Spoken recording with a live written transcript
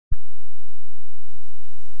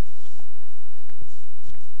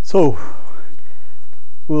So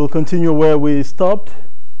we'll continue where we stopped,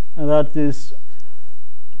 and that is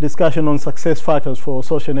discussion on success factors for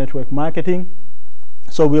social network marketing.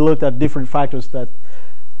 So we looked at different factors that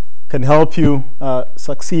can help you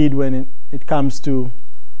succeed when it comes to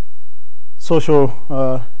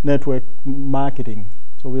social network marketing.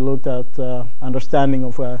 So we looked at understanding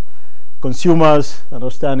of consumers,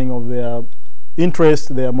 understanding of their interests,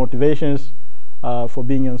 their motivations for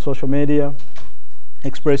being on social media,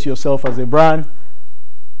 express yourself as a brand,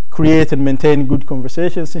 create and maintain good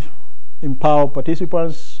conversations, empower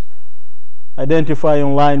participants, identify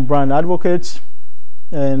online brand advocates,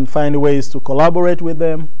 and find ways to collaborate with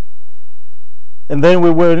them. And then we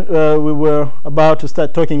were about to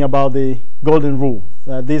start talking about the golden rule.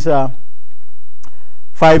 These are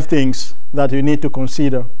 5 things that you need to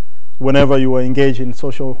consider whenever you are engaged in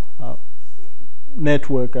social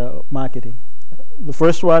network marketing. The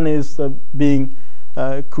first one is being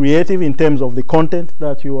creative in terms of the content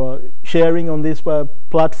that you are sharing on these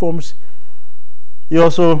platforms. You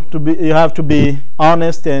have to be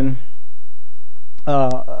honest, and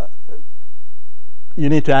you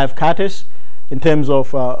need to have courtesy in terms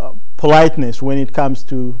of politeness when it comes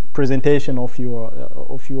to presentation of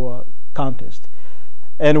your contest.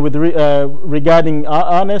 And with regarding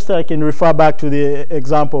honest, I can refer back to the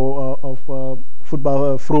example of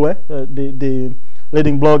Football Frue, the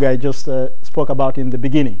leading blogger I just spoke about in the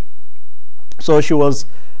beginning. So she was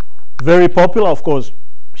very popular. Of course,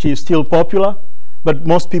 she is still popular, but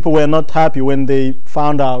most people were not happy when they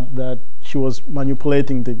found out that she was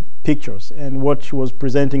manipulating the pictures, and what she was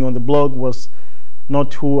presenting on the blog was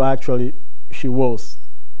not who actually she was.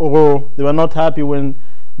 Or they were not happy when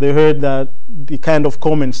they heard that the kind of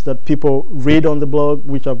comments that people read on the blog,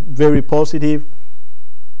 which are very positive,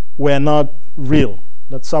 were not real,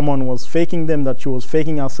 that someone was faking them, that she was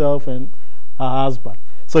faking herself and her husband.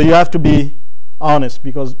 So you have to be honest,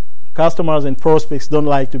 because customers and prospects don't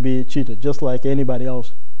like to be cheated, just like anybody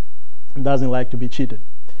else doesn't like to be cheated.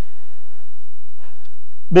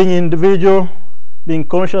 Being individual, being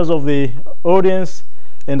conscious of the audience,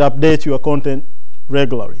 and update your content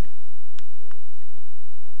regularly.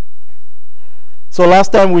 So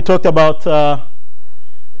last time we talked about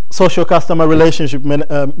social customer relationship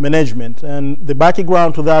management, and the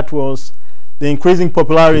background to that was the increasing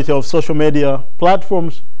popularity of social media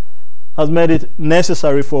platforms has made it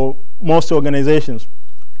necessary for most organizations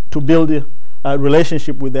to build a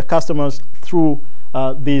relationship with their customers through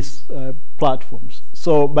these platforms.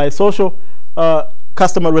 So by social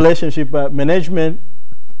customer relationship management,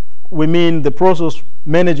 we mean the process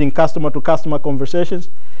managing customer-to-customer conversations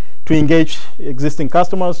to engage existing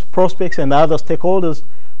customers, prospects, and other stakeholders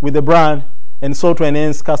with the brand, and so to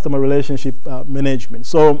enhance customer relationship management.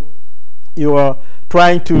 So you are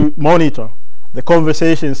trying to monitor the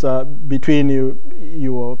conversations between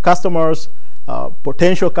your customers,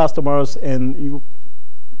 potential customers, and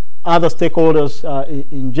other stakeholders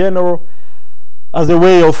in general, as a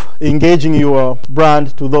way of engaging your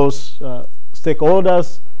brand to those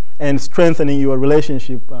stakeholders and strengthening your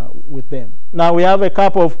relationship with them. Now we have a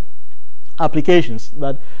couple of applications,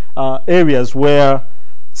 that areas where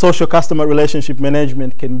social customer relationship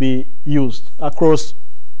management can be used across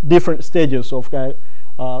different stages of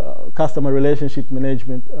customer relationship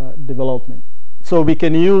management development. So we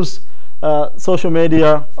can use social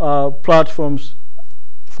media platforms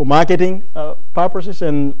for marketing purposes,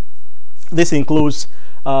 and this includes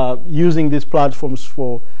using these platforms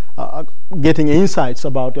for getting insights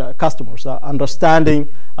about customers, understanding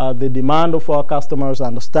the demand of our customers,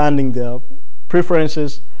 understanding their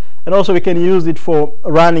preferences, and also we can use it for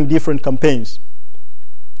running different campaigns.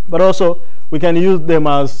 But also we can use them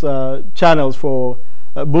as channels for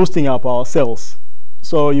boosting up our sales.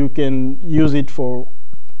 So you can use it for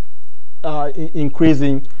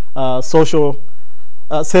increasing social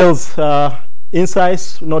sales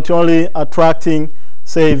insights, not only attracting,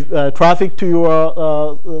 say, traffic to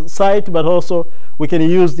your site, but also we can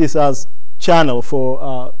use this as channel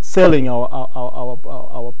for selling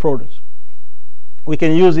our products. We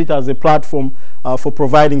can use it as a platform for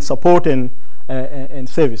providing support and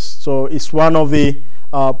service. So it's one of the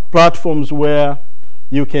platforms where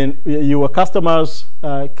your customers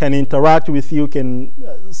can interact with you, can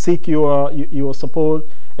seek your support,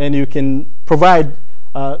 and you can provide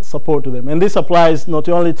support to them. And this applies not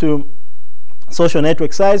only to social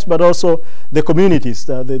network sites, but also the communities,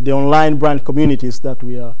 the online brand communities that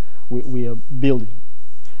we are building.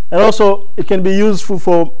 And also it can be useful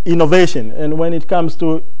for innovation. And when it comes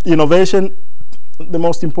to innovation, the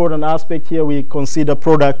most important aspect here, we consider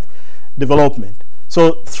product development.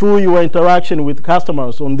 So through your interaction with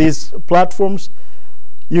customers on these platforms,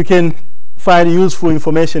 you can find useful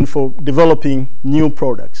information for developing new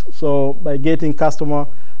products. So by getting customer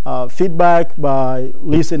feedback, by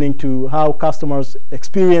listening to how customers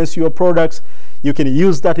experience your products, you can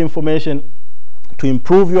use that information to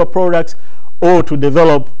improve your products or to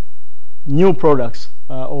develop new products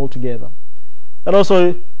altogether. And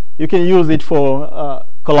also you can use it for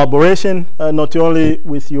collaboration, not only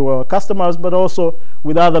with your customers but also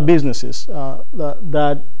with other businesses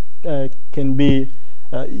that can be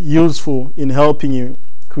useful in helping you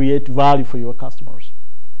create value for your customers.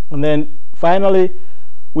 And then finally,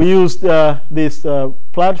 we used these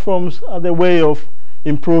platforms as a way of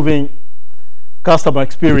improving customer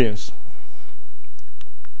experience.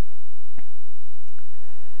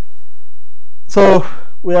 So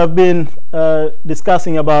we have been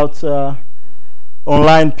discussing about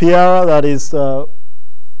online PR, that is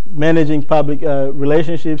managing public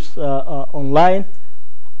relationships online.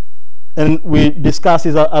 And we discussed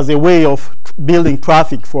it as a way of building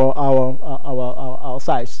traffic for our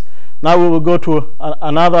sites. Now we will go to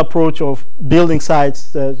another approach of building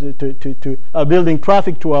sites, building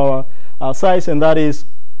traffic to our sites, and that is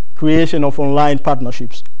creation of online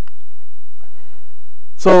partnerships.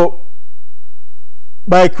 So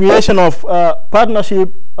by creation of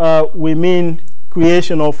partnership, we mean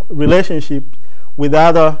creation of relationship with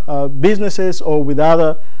other businesses or with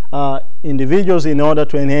other individuals in order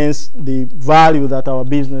to enhance the value that our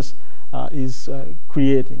business is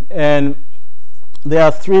creating. And there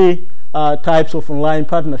are three types of online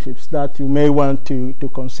partnerships that you may want to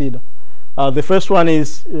consider. The first one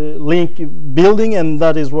is link building, and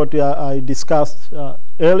that is what I discussed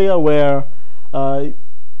earlier, where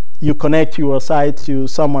you connect your site to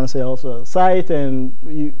someone else's site, and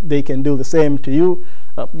they can do the same to you.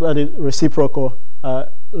 That is reciprocal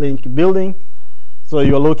link building. So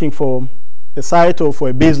you're looking for a site or for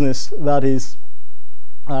a business that is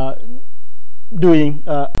doing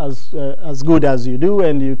as good as you do,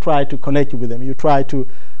 and you try to connect with them. You try to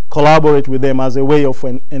collaborate with them as a way of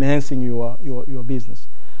enhancing your business.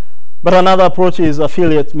 But another approach is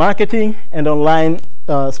affiliate marketing and online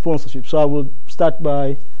sponsorship. So I will start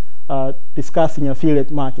by discussing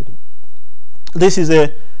affiliate marketing. This is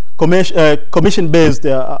a commission-based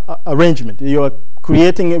arrangement. You are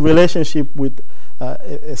creating a relationship with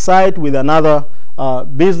a site, with another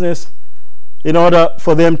business, in order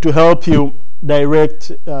for them to help you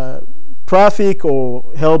direct traffic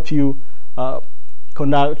or help you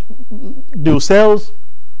do sales,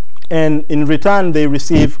 and in return they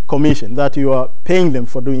receive commission that you are paying them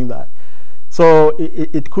for doing that. So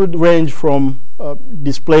it could range from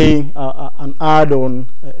displaying an ad on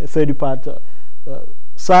a third-party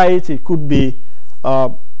site. It could be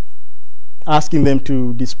asking them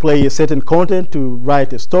to display a certain content, to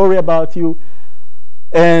write a story about you,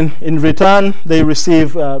 and in return they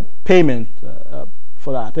receive payment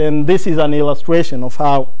for that. And this is an illustration of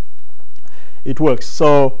how it works.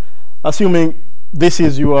 So assuming this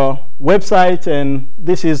is your website, and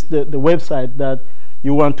this is the website that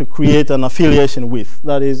you want to create an affiliation with,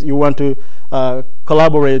 that is, you want to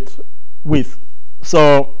collaborate with.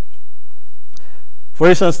 So for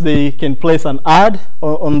instance, they can place an ad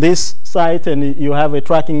on this site, and you have a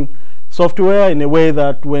tracking software in a way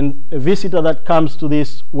that when a visitor that comes to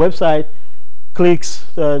this website clicks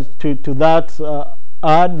to that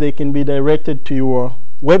ad, they can be directed to your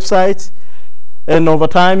website. And over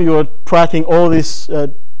time, you're tracking all this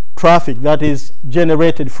traffic that is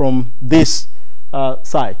generated from this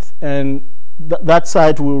site. And that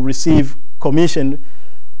site will receive commission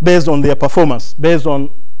based on their performance, based on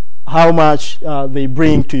how much they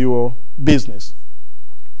bring to your business.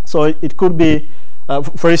 So it could be,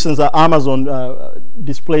 for instance, Amazon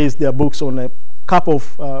displays their books on a couple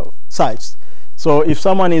of sites. So if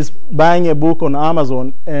someone is buying a book on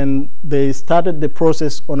Amazon and they started the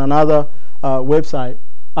process on another website,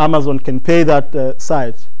 Amazon can pay that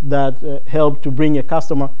site that helped to bring a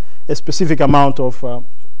customer a specific amount of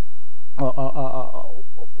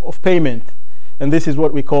payment. And this is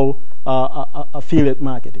what we call affiliate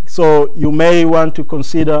marketing. So you may want to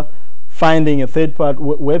consider finding a third-party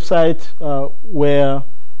website where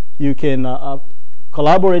you can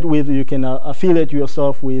collaborate with, you can affiliate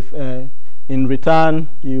yourself with. In return,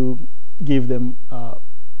 you give them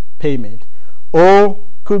payment. Or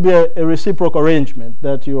could be a reciprocal arrangement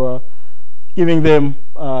that you are giving them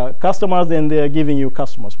customers and they are giving you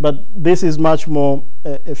customers. But this is much more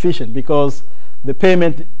efficient because the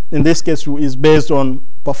payment in this case is based on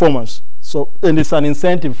performance. So, and it's an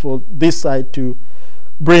incentive for this side to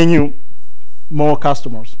bring you more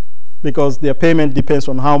customers because their payment depends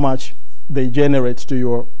on how much they generate to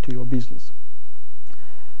your business.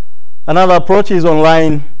 Another approach is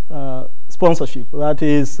online sponsorship. That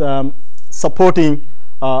is supporting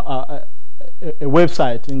a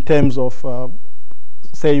website in terms of,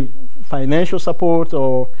 say, financial support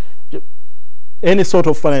or any sort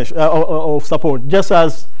of financial of support. Just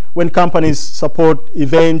as when companies support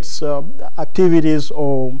events, activities,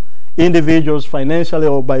 or individuals financially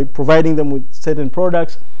or by providing them with certain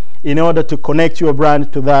products in order to connect your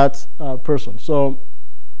brand to that person. So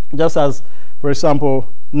just as, for example,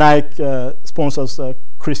 Nike sponsors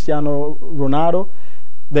Cristiano Ronaldo,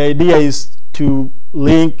 the idea is to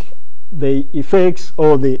link the effects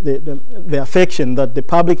or the affection that the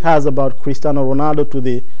public has about Cristiano Ronaldo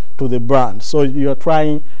to the brand. So you are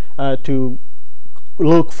trying to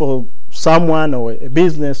look for someone or a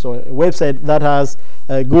business or a website that has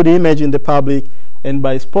a good image in the public, and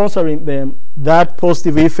by sponsoring them, that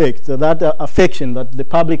positive effect, that affection that the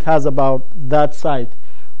public has about that site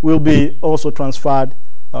will be also transferred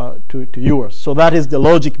to yours. So that is the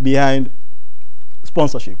logic behind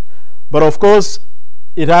sponsorship. But of course,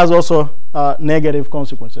 it has also negative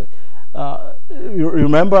consequences. You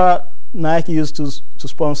remember Nike used to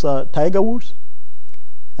sponsor Tiger Woods,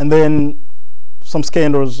 and then some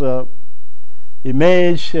scandals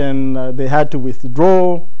emerged, and they had to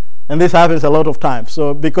withdraw. And this happens a lot of times.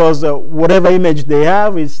 So because whatever image they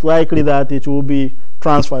have, it's likely that it will be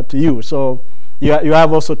transferred to you. So you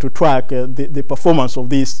have also to track the performance of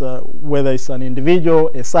this, whether it's an individual,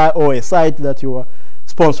 a site, or a site that you are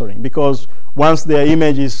sponsoring. Because once their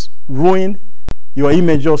image is ruined, your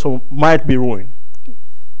image also might be ruined.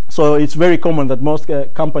 So it's very common that most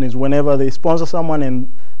companies, whenever they sponsor someone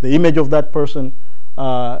and the image of that person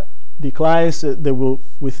declines, they will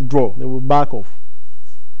withdraw, they will back off.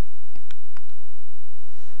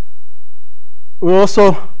 We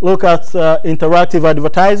also look at interactive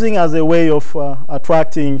advertising as a way of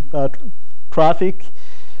attracting traffic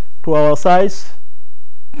to our sites.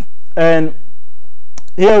 And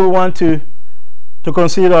here we want to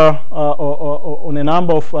consider on a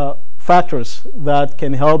number of factors that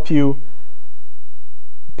can help you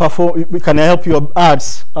perform. We can help your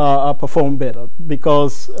ads perform better,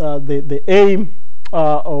 because the aim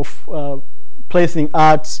of placing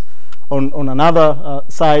ads on another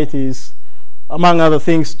site is, among other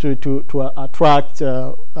things, to attract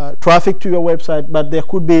traffic to your website, but there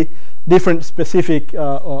could be different specific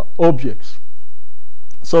objects.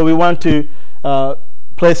 So we want to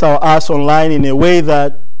place our ads online in a way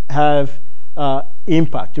that have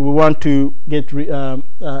impact. We want to get return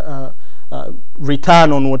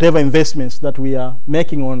on whatever investments that we are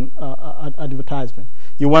making on advertisement.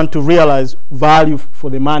 You want to realize value for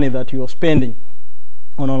the money that you are spending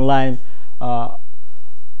on online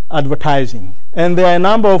advertising. And there are a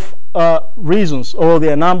number of reasons, or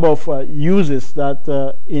there are a number of uses that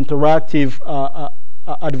interactive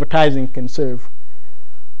advertising can serve.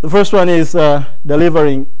 The first one is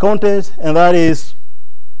delivering content, and that is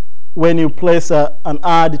when you place an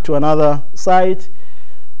ad to another site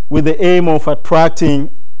with the aim of attracting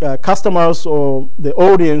customers or the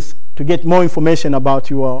audience to get more information about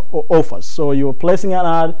your offers. So you're placing an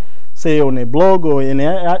ad, say on a blog or in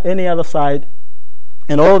any other site,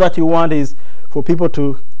 and all that you want is for people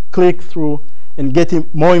to click through and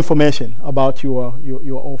get more information about your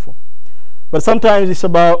offer. But sometimes it's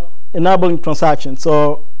about enabling transactions.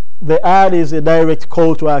 So the ad is a direct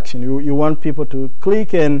call to action. You want people to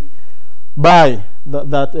click and buy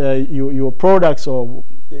your products or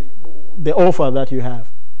the offer that you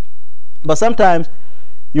have. But sometimes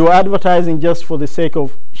you're advertising just for the sake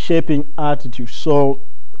of shaping attitudes. So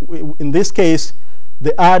in this case,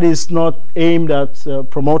 the ad is not aimed at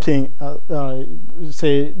promoting,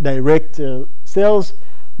 say, direct sales,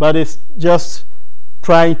 but it's just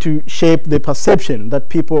trying to shape the perception that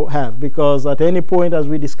people have. Because at any point, as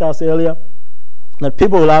we discussed earlier, that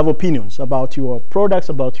people will have opinions about your products,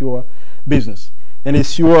 about your business. And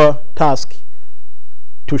it's your task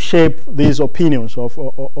to shape these opinions of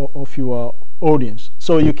your audience.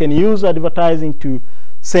 So you can use advertising to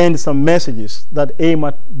send some messages that aim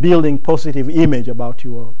at building positive image about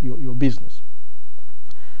your business.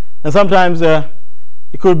 And sometimes it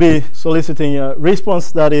could be soliciting a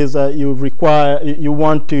response. That is, you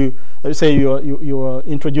want to, say you are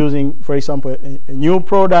introducing, for example, a new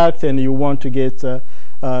product, and you want to get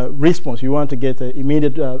response. You want to get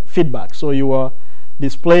immediate feedback. So you are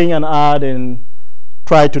displaying an ad and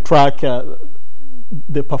try to track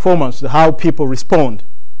the performance, how people respond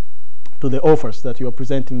to the offers that you are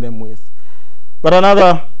presenting them with. But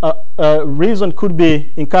another reason could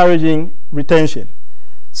be encouraging retention.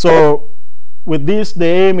 So with this, the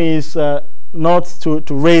aim is not to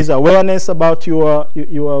raise awareness about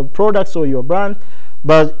your products or your brand,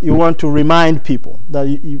 but you want to remind people that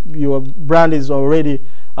your brand is already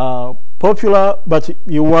popular, but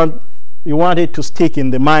you want it to stick in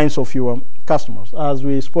the minds of your customers. As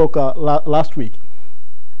we spoke last week,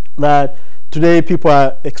 that today people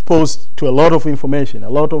are exposed to a lot of information, a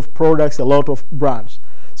lot of products, a lot of brands.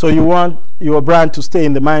 So you want your brand to stay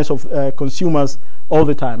in the minds of consumers all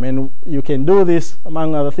the time. And you can do this,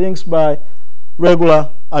 among other things, by regular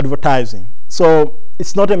advertising. So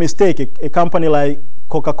it's not a mistake. A company like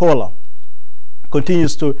Coca-Cola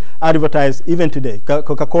continues to advertise even today.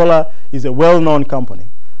 Coca-Cola is a well-known company.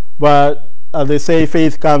 But as they say,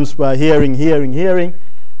 faith comes by hearing.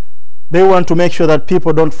 They want to make sure that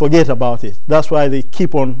people don't forget about it. That's why they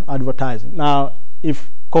keep on advertising. Now,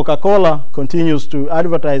 if Coca-Cola continues to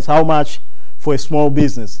advertise how much for a small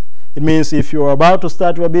business, it means if you're about to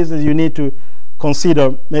start your business, you need to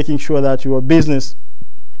consider making sure that your business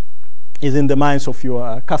is in the minds of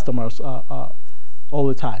your customers all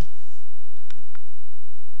the time.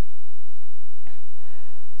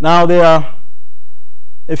 Now, there are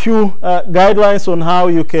a few guidelines on how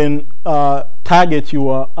you can target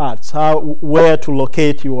your ads, where to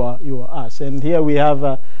locate your ads. And here we have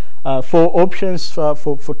 4 options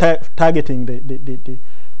for targeting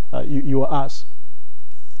your ads.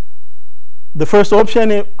 The first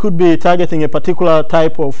option could be targeting a particular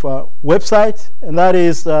type of website, and that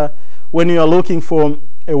is when you are looking for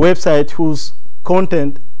a website whose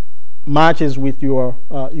content matches with your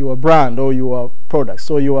brand or your product.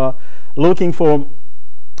 So you are looking for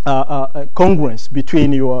a congruence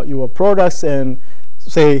between your products and,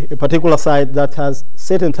 say, a particular site that has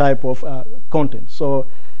certain type of content. So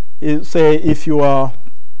say if you are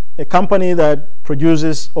a company that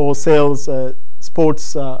produces or sells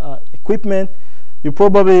sports equipment, you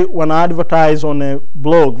probably want to advertise on a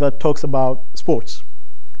blog that talks about sports.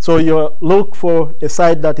 So you look for a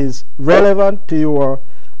site that is relevant to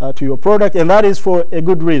your product, and that is for a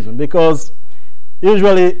good reason, because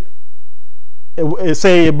usually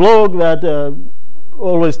say a blog that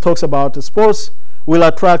always talks about sports will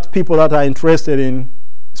attract people that are interested in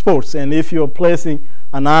sports. And if you're placing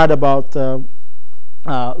an ad about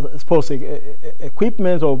sports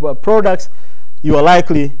equipment or products, you are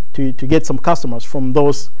likely to get some customers from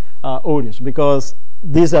those audience, because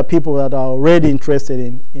these are people that are already interested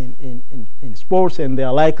in sports, and they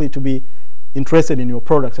are likely to be interested in your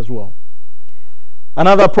products as well.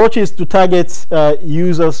 Another approach is to target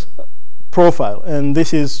users' profile, and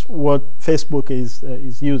this is what Facebook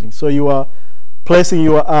is using. So you are placing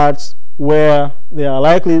your ads where they are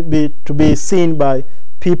likely to be seen by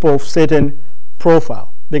people of certain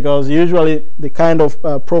profile, because usually the kind of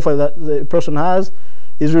profile that the person has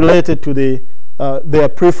is related to their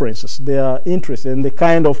preferences, their interests, and the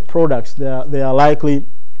kind of products they are likely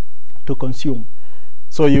to consume.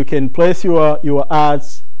 So you can place your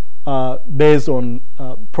ads based on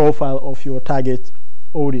profile of your target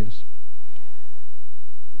audience.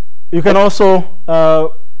 You can also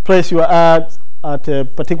place your ads at a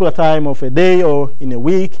particular time of a day or in a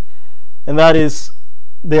week, and that is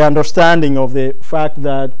the understanding of the fact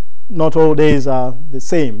that not all days are the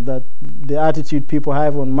same, that the attitude people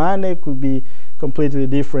have on Monday could be completely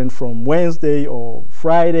different from Wednesday or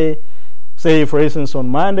Friday. Say, for instance, on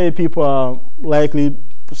Monday, people are likely,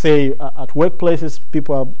 say, at workplaces,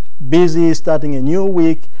 people are busy starting a new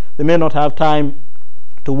week. They may not have time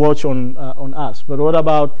to watch on us. But what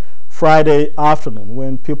about Friday afternoon,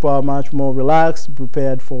 when people are much more relaxed,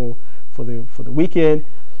 prepared for the weekend?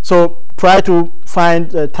 So try to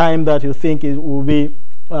find a time that you think it will be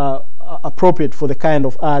appropriate for the kind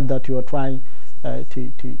of ad that you are trying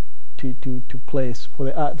to place, for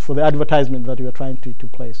the advertisement that you are trying to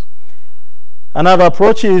place. Another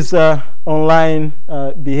approach is online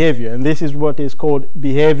behavior, and this is what is called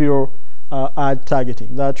behavioral ad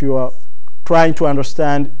targeting, that you are trying to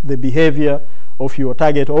understand the behavior of your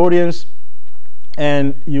target audience,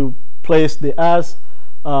 and you place the ads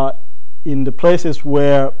in the places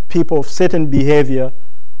where people of certain behavior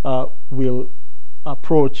will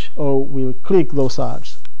approach or will click those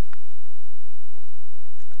ads.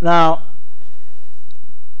 Now,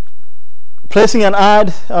 placing an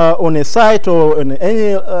ad on a site or on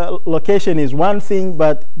any location is one thing,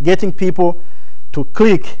 but getting people to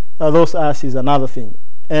click those ads is another thing.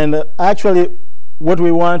 And actually, what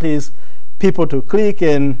we want is people to click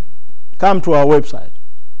and come to our website.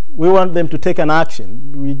 We want them to take an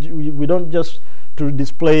action. We don't just to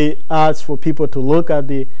display ads for people to look at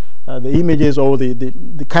the images or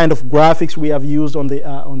the kind of graphics we have used on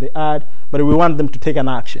the ad, but we want them to take an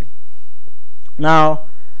action. Now,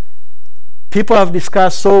 people have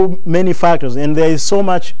discussed so many factors, and there is so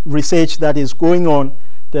much research that is going on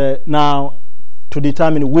now to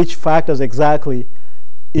determine which factors exactly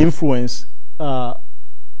influence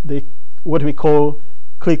what we call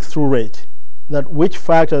click-through rate. That which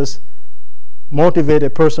factors motivate a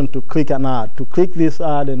person to click an ad, to click this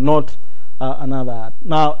ad and not another ad.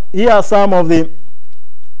 Now, here are some of the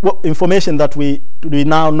information that we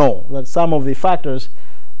now know, that some of the factors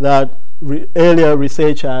that earlier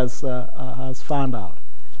research has found out.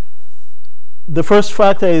 The first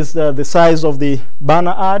factor is the size of the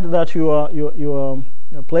banner ad that you are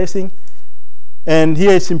placing. And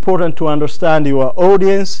here it's important to understand your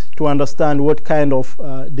audience, to understand what kind of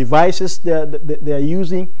devices they are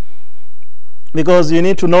using. Because you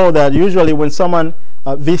need to know that usually when someone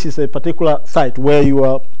visits a particular site where you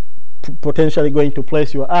are potentially going to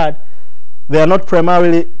place your ad, they are not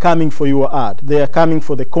primarily coming for your ad. They are coming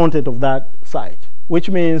for the content of that site, which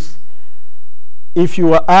means if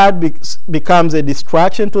your ad becomes a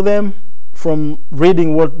distraction to them from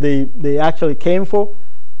reading what they actually came for,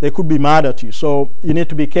 they could be mad at you. So you need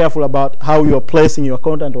to be careful about how you are placing your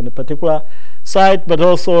content on a particular site, but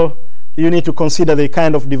also you need to consider the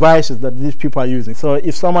kind of devices that these people are using. So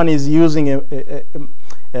if someone is using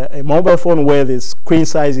a mobile phone where the screen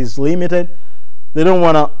size is limited, they don't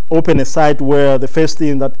want to open a site where the first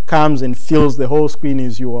thing that comes and fills the whole screen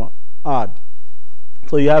is your ad.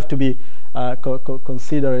 So you have to be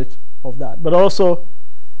considerate of that. But also,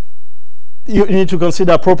 you need to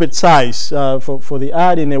consider appropriate size for the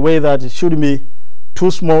ad in a way that it shouldn't be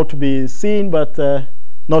too small to be seen, but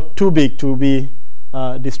not too big to be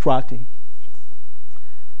distracting.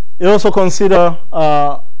 You also consider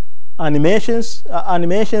animations.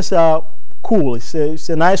 Animations are cool. It's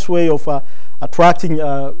a nice way of attracting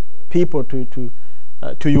people to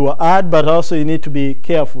your ad, but also you need to be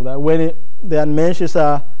careful that when the animations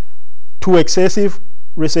are too excessive,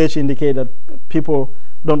 research indicates that people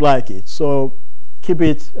don't like it. So keep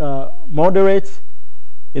it moderate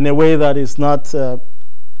in a way that is not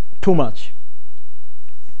too much.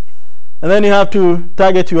 And then you have to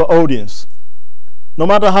target your audience. No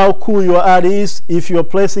matter how cool your ad is, if you're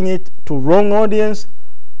placing it to wrong audience,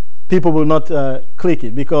 people will not click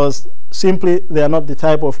it because simply they are not the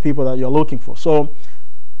type of people that you're looking for. So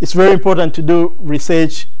it's very important to do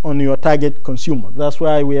research on your target consumer. That's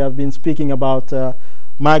why we have been speaking about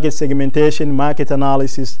market segmentation, market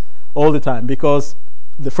analysis all the time, because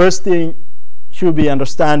the first thing should be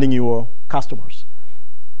understanding your customers.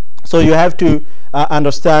 So you have to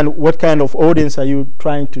understand what kind of audience are you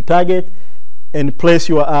trying to target and place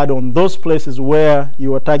your ad on those places where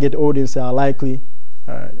your target audience are likely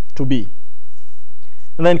to be.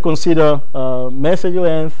 And then consider message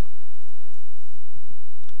length.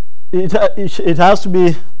 It has to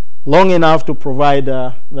be long enough to provide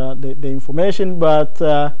the information, but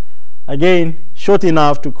again, short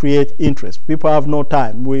enough to create interest. People have no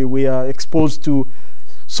time. We are exposed to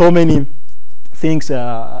so many things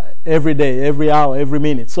every day, every hour, every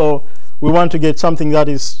minute. So we want to get something that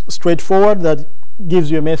is straightforward, that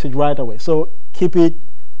gives you a message right away. So keep it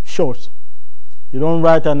short. You don't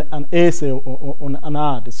write an essay on an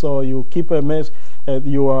ad. So you keep your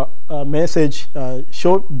message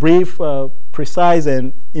short, brief, precise,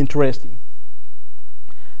 and interesting.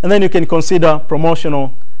 And then you can consider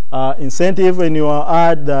promotional incentive in your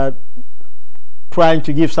ad, that trying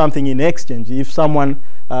to give something in exchange if someone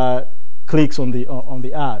clicks on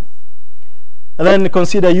the ad. And then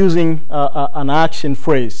consider using an action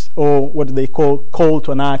phrase, or what they call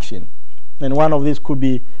to an action. And one of these could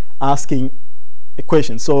be asking a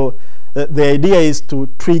question. So the idea is to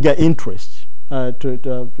trigger interest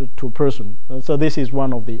to a person. So this is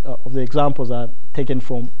one of the examples I've taken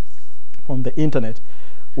from the internet,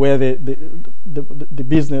 where the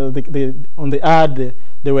business on the ad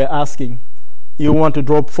they were asking, you want to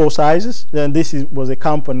drop 4 sizes? Then this was a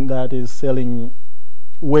company that is selling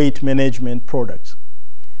weight management products.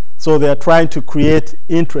 So they are trying to create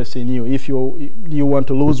interest in you. If you want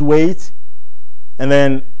to lose weight, and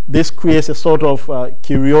then this creates a sort of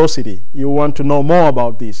curiosity. You want to know more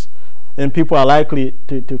about this, and people are likely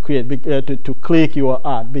to click your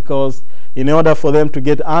ad, because in order for them to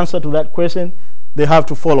get answer to that question, they have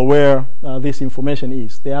to follow where this information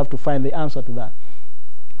is. They have to find the answer to that.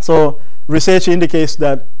 So research indicates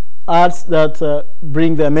that ads that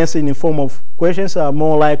bring their message in form of questions are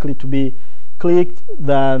more likely to be clicked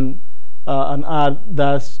than an ad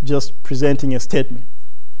that's just presenting a statement.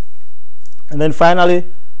 And then finally,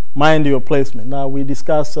 mind your placement. Now, we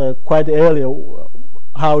discussed quite earlier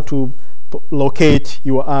how to locate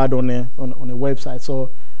your ad on a website.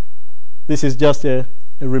 So this is just a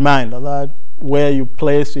reminder that where you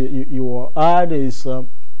place your ad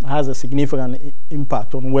has a significant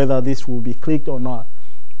impact on whether this will be clicked or not.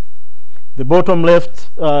 The bottom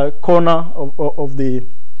left corner of the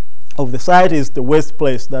site is the worst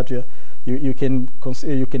place that you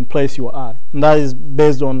can place your ad, and that is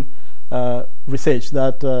based on research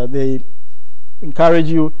that they encourage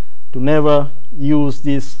you to never use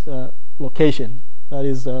this location, that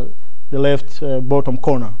is the left bottom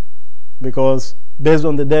corner, because based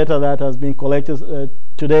on the data that has been collected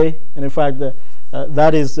today, and in fact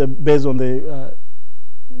that is based on the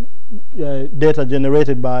data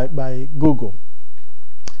generated by Google,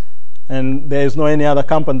 and there is no any other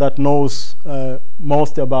company that knows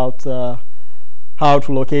most about how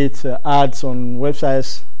to locate ads on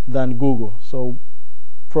websites than Google. So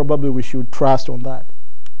probably we should trust on that.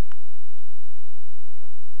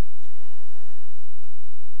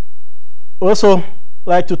 Also,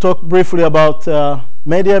 like to talk briefly about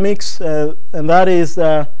media mix, and that is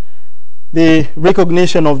the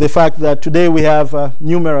recognition of the fact that today we have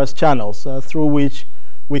numerous channels through which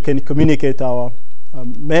we can communicate our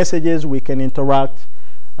messages, we can interact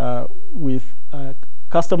with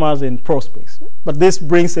customers and prospects. But this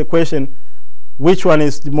brings the question, which one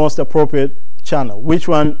is the most appropriate channel? Which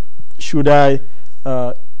one should I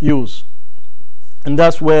use? And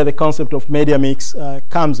that's where the concept of media mix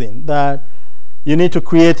comes in, that you need to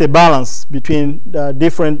create a balance between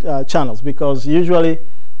different channels, because usually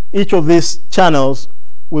each of these channels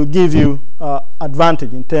will give you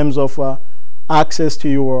advantage in terms of access to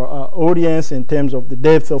your audience, in terms of the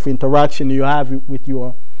depth of interaction you have with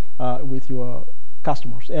your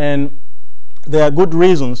customers. And there are good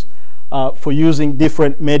reasons for using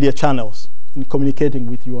different media channels in communicating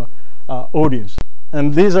with your audience.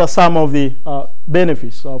 And these are some of the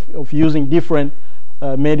benefits of using different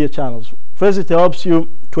media channels. First, it helps you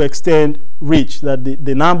to extend reach, that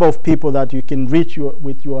the number of people that you can reach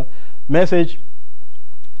with your message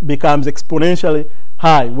becomes exponentially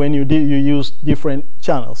high when you use different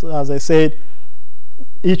channels. As I said,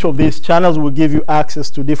 each of these channels will give you access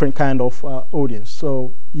to different kind of audience.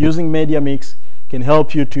 So using media mix can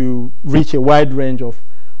help you to reach a wide range of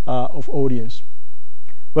audience.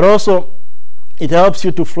 But also, it helps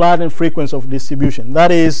you to flatten frequency of distribution.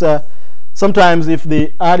 That is, sometimes if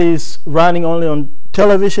the ad is running only on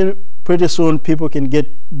television, pretty soon people can get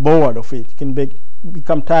bored of it, can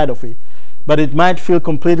become tired of it. But it might feel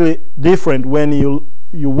completely different when you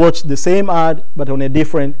watch the same ad but on a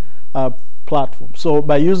different platform. So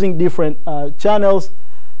by using different channels,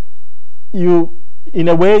 in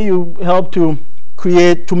a way you help to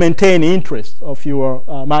maintain interest of your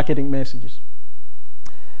marketing messages.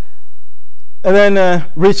 And then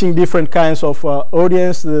reaching different kinds of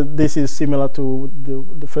audience. This is similar to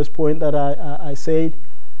the first point that I said.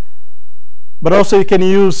 But also you can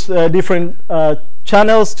use different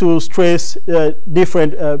channels to stress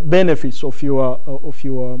different benefits of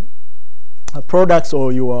your products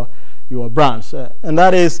or your brands. And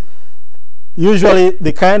that is usually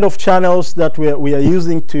the kind of channels that we are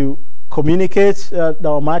using to communicate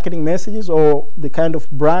our marketing messages, or the kind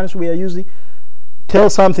of brands we are using, tell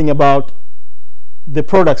something about the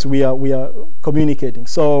products we are communicating.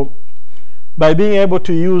 So by being able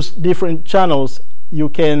to use different channels, you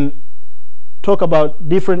can talk about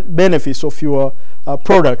different benefits of your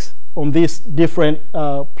products on these different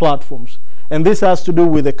platforms. And this has to do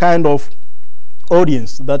with the kind of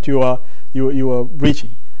audience that you are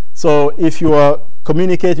reaching. So if you are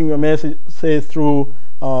communicating your message, say through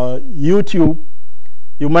YouTube,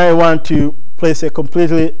 you might want to place a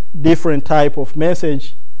completely different type of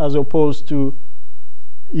message as opposed to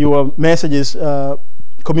your messages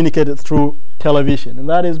communicated through television. And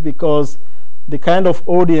that is because the kind of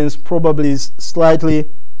audience probably is slightly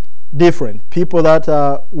different. People that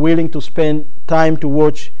are willing to spend time to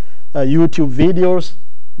watch YouTube videos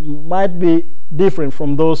might be different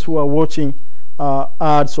from those who are watching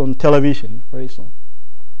ads on television, for instance.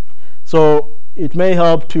 So it may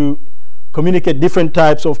help to communicate different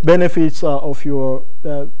types of benefits of your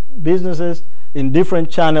businesses in different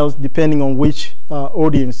channels depending on which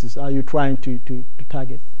audiences are you trying to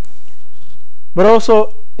target. But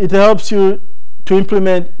also it helps you to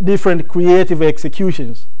implement different creative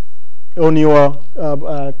executions on your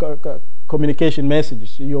communication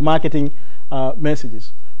messages, your marketing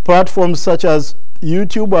messages. Platforms such as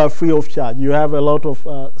YouTube are free of charge. You have a lot of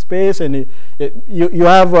space, and you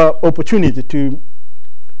have opportunity to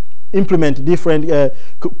implement different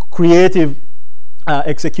creative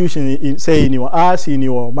execution, say in your ads, in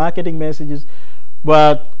your marketing messages.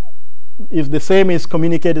 But if the same is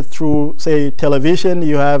communicated through, say, television,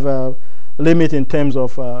 you have a limit in terms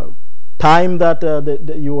of time that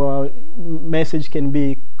your message can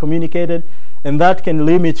be communicated, and that can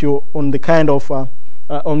limit you on the kind of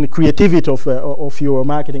on the creativity of your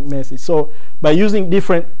marketing message. So by using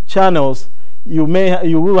different channels, you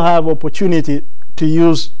will have opportunity to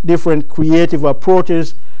use different creative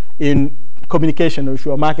approaches in communication with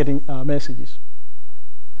your marketing messages.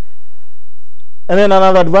 And then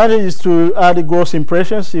another advantage is to add gross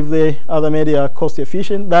impressions if the other media are cost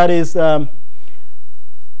efficient. That is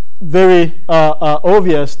very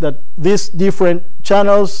obvious that these different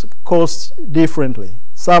channels cost differently.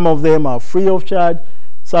 Some of them are free of charge,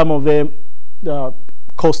 some of them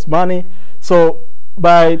cost money. So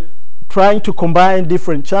by trying to combine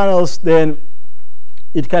different channels, then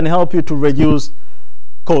it can help you to reduce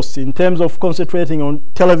costs. In terms of concentrating on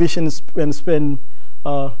television and spend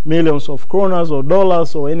millions of kronas or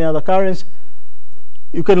dollars or any other currency,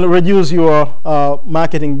 you can reduce your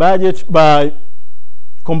marketing budget by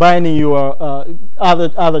combining your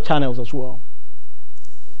other channels as well.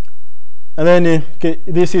 And then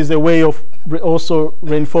this is a way of also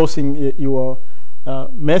reinforcing your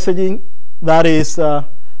messaging. That is,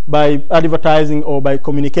 by advertising or by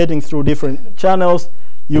communicating through different channels,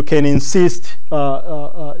 you can insist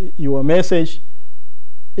your message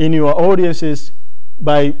in your audiences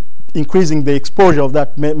by increasing the exposure of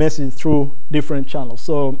that message through different channels.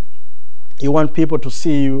 So you want people to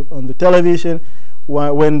see you on the television.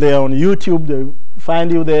 When they're on YouTube, they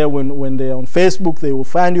find you there. When they're on Facebook, they will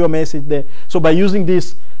find your message there. So by using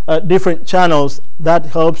these different channels, that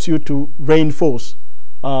helps you to reinforce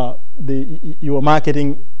your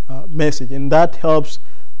marketing message, and that helps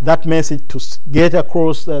that message to get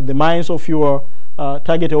across the minds of your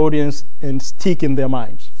target audience and stick in their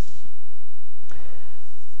minds.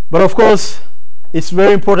 But of course, it's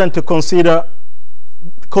very important to consider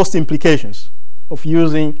cost implications of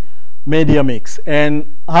using media mix.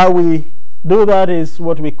 And how we do that is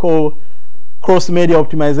what we call cross-media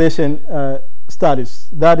optimization studies.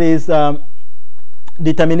 That is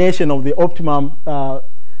determination of the optimum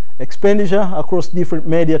expenditure across different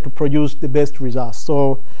media to produce the best results.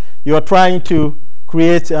 So you are trying to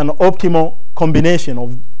create an optimal combination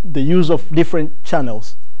of the use of different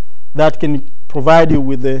channels that can provide you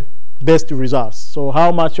with the best results. So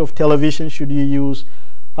how much of television should you use?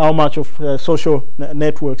 How much of social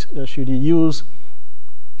networks should you use?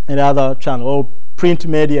 And other channels, or print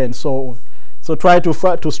media and so on. So try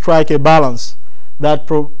to strike a balance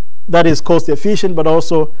that is cost efficient, but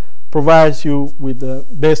also provides you with the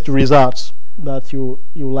best results that you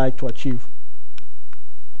like to achieve.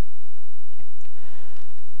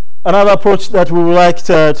 Another approach that we would like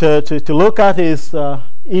to look at is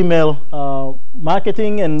email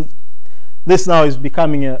marketing, and this now is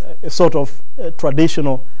becoming a sort of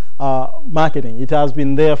traditional marketing. It has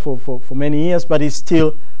been there for many years, but it's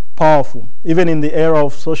still powerful. Even in the era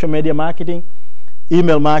of social media marketing,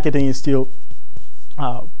 email marketing is still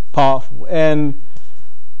powerful. And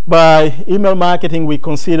by email marketing, we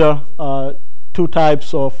consider two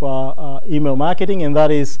types of email marketing, and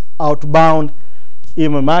that is outbound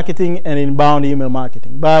email marketing and inbound email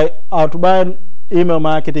marketing. By outbound email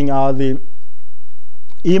marketing are the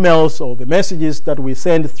emails or the messages that we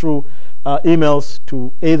send through emails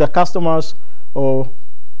to either customers or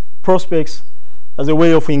prospects as a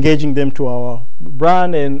way of engaging them to our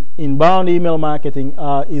brand. And inbound email marketing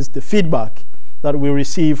is the feedback that we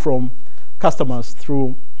receive from customers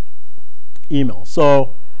through email.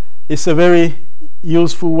 So it's a very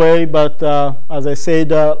useful way, but as I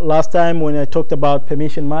said last time when I talked about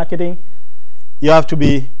permission marketing, you have to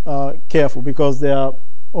be careful, because there are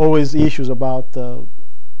always issues about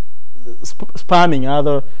spamming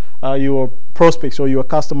other your prospects or your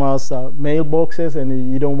customers' mailboxes,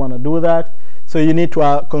 and you don't want to do that. So you need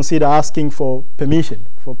to consider asking for permission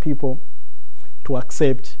for people to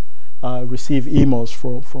accept, receive emails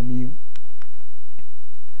from you.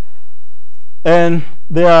 And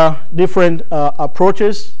there are different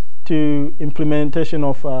approaches to implementation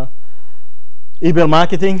of email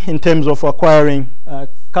marketing in terms of acquiring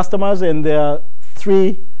customers, and there are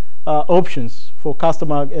three options for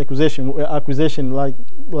customer acquisition,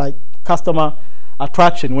 like customer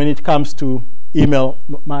attraction when it comes to email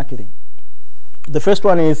marketing. The first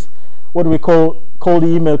one is what we call cold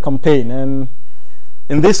email campaign, and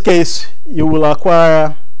in this case you will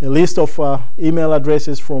acquire a list of email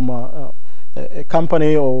addresses from a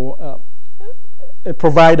company or a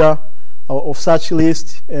provider of such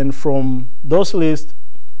list, and from those lists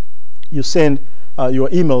you send your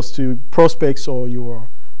emails to prospects or your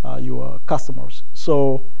customers.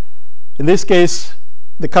 So in this case,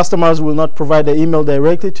 the customers will not provide the email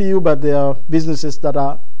directly to you, but there are businesses that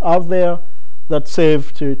are out there that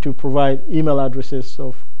save to provide email addresses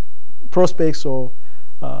of prospects or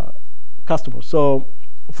customers. So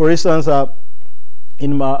for instance,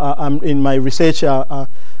 in my research,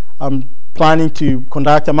 I'm planning to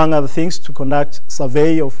conduct, among other things, to conduct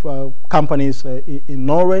survey of companies in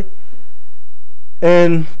Norway.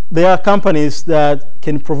 And there are companies that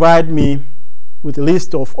can provide me with a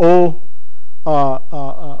list of all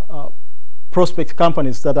prospect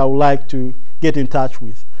companies that I would like to get in touch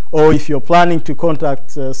with. Or if you're planning to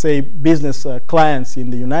contact, say, business clients in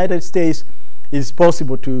the United States, it's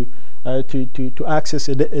possible to access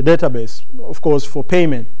a database, of course, for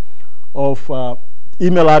payment of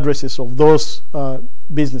email addresses of those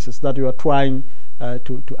businesses that you are trying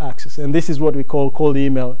to access. And this is what we call cold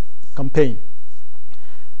email campaign.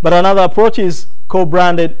 But another approach is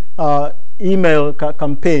co-branded email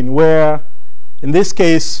campaign, where in this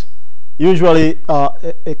case, usually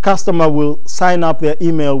a customer will sign up their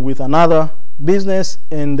email with another business,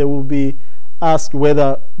 and they will be asked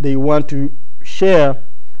whether they want to share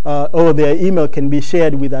or their email can be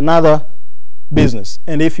shared with another business.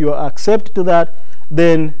 And if you accept to that,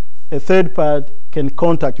 then a third party can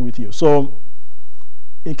contact with you. So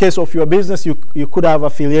in case of your business, you could have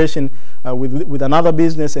affiliation with another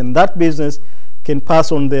business, and that business can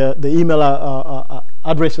pass on the email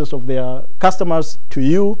addresses of their customers to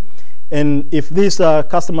you. And if these are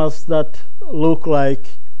customers that look like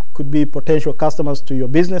could be potential customers to your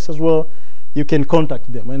business as well, you can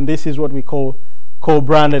contact them. And this is what we call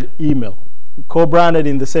co-branded email. Co-branded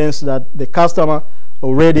in the sense that the customer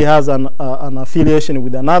already has an affiliation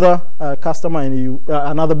with another customer and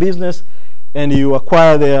another business, and you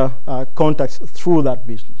acquire their contacts through that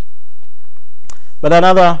business. But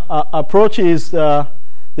another approach is the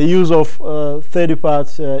use of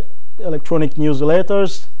third-party electronic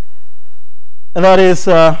newsletters, and that is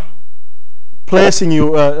placing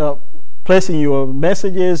your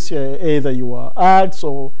messages, either your ads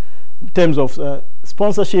or in terms of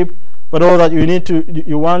sponsorship. But all that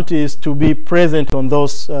you want is to be present on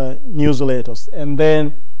those newsletters, and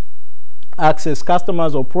then access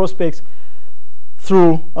customers or prospects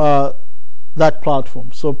through that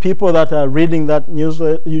platform. So people that are reading that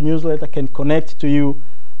newsletter can connect to you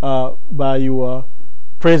by your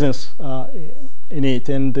presence in it.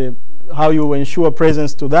 And how you ensure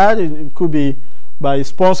presence to that, it could be by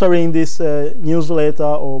sponsoring this newsletter,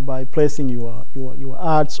 or by placing your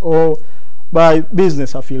ads, or by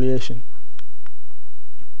business affiliation.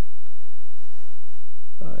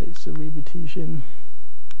 It's a repetition.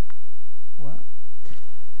 Wow.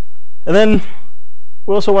 And then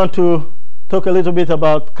we also want to talk a little bit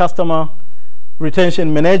about customer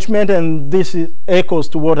retention management, and this echoes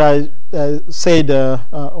to what I said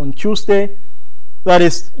on Tuesday. That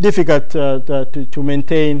is difficult to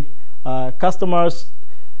maintain customers.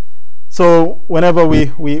 So whenever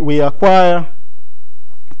we acquire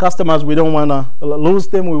customers, we don't want to lose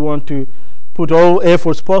them. We want to put all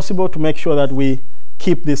efforts possible to make sure that we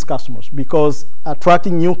keep these customers, because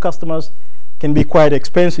attracting new customers can be quite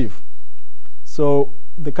expensive. So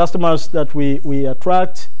the customers that we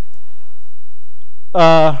attract,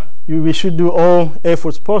 we should do all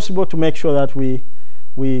efforts possible to make sure that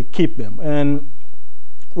we keep them. And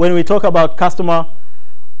when we talk about customer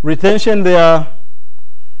retention, there are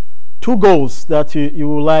two goals that you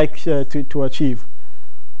would like to achieve.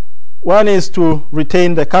 One is to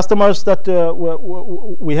retain the customers that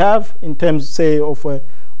we have, in terms, say, of a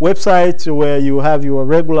website where you have your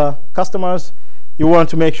regular customers. You want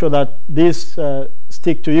to make sure that these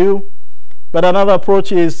stick to you. But another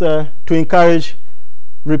approach is to encourage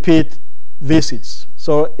repeat visits.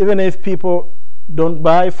 So even if people don't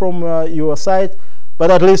buy from your site, but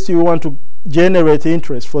at least you want to generate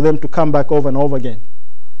interest for them to come back over and over again.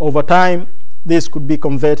 Over time, this could be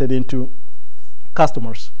converted into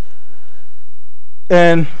customers.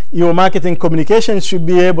 And your marketing communications should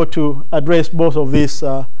be able to address both of these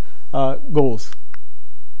goals.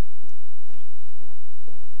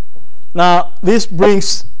 Now, this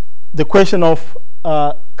brings the question of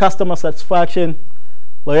customer satisfaction,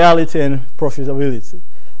 loyalty, and profitability.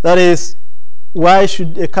 That is, why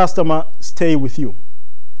should a customer stay with you?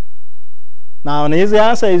 Now, an easy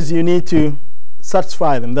answer is you need to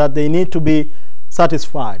satisfy them, that they need to be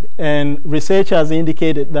satisfied. And research has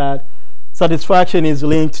indicated that satisfaction is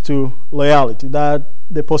linked to loyalty, that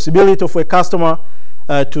the possibility of a customer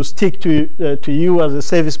to stick to you as a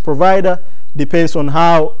service provider depends on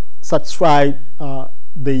how satisfied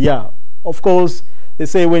they are. Of course, they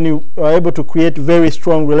say when you are able to create very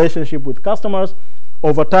strong relationship with customers,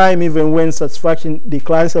 over time, even when satisfaction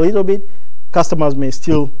declines a little bit, customers may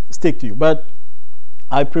still stick to you. But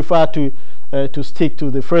I prefer to stick to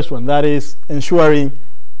the first one, that is ensuring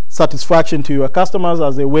satisfaction to your customers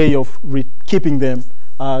as a way of keeping them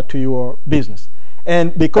to your business.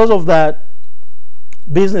 And because of that,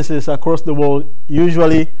 businesses across the world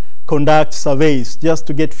usually conduct surveys just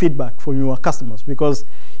to get feedback from your customers, because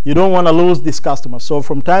you don't want to lose these customers. So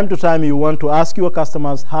from time to time, you want to ask your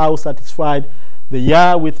customers how satisfied they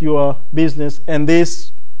are with your business, and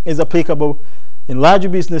this is applicable in large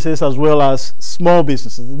businesses as well as small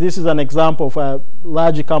businesses. This is an example of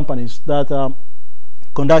large companies that are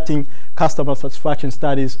conducting customer satisfaction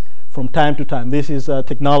studies from time to time. This is a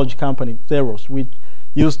technology company, Xerox, which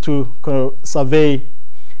used to survey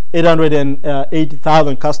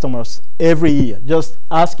 880,000 customers every year, just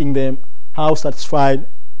asking them how satisfied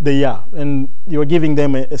they are. And you're giving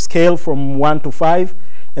them a scale from 1 to 5,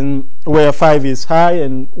 and where 5 is high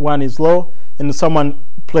and 1 is low, and someone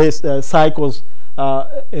cycles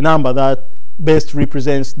a number that best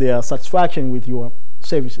represents their satisfaction with your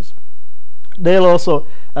services. Dell also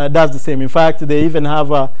does the same. In fact, they even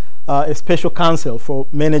have a special council for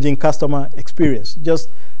managing customer experience, just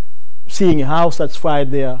seeing how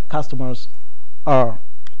satisfied their customers are.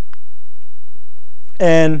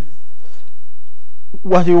 And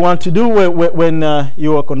what you want to do when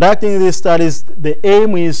you are conducting these studies, the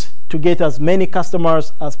aim is to get as many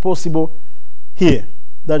customers as possible here,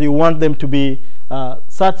 that you want them to be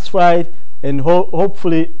satisfied, and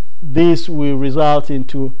hopefully this will result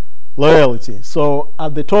into loyalty. So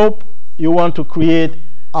at the top, you want to create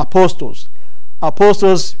apostles.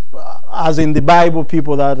 Apostles, as in the Bible,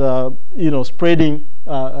 people that are spreading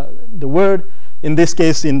the word. In this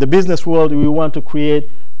case, in the business world, we want to create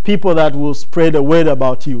people that will spread the word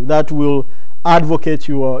about you, that will advocate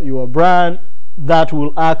your brand, that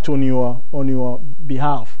will act on your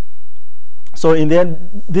behalf. So in the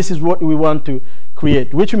end, this is what we want to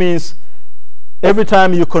create, which means every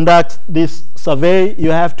time you conduct this survey, you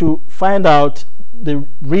have to find out the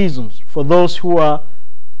reasons for those who are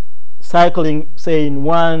cycling, say, in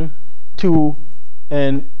 1, 2,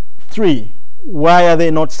 and 3. Why are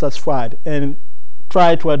they not satisfied? And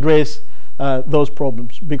try to address those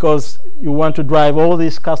problems, because you want to drive all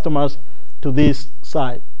these customers to this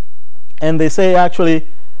side. And they say actually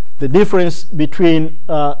the difference between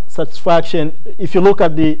satisfaction, if you look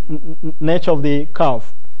at the nature of the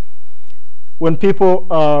curve, when people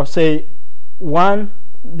say 1,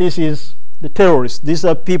 this is the terrorists. These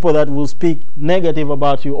are people that will speak negative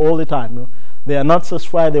about you all the time. They are not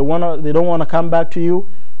satisfied. They don't want to come back to you,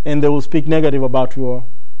 and they will speak negative about your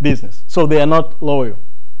business. So they are not loyal.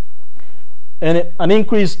 And an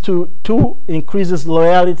increase to 2 increases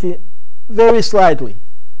loyalty very slightly.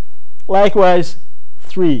 Likewise,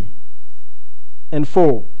 3 and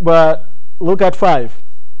 4. But look at 5.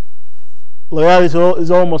 Loyalty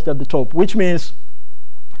is almost at the top, which means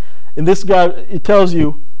in this graph it tells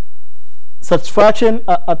you satisfaction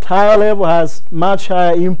at higher level has much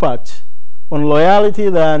higher impact on loyalty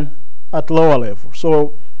than at lower level.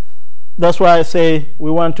 So that's why I say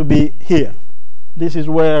we want to be here. This is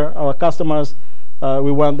where our customers,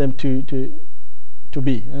 we want them to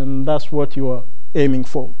be, and that's what you are aiming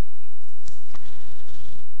for.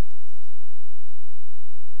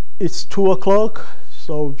 It's 2 o'clock,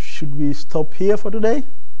 so should we stop here for today?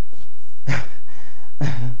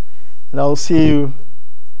 And I'll see you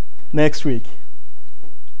next week.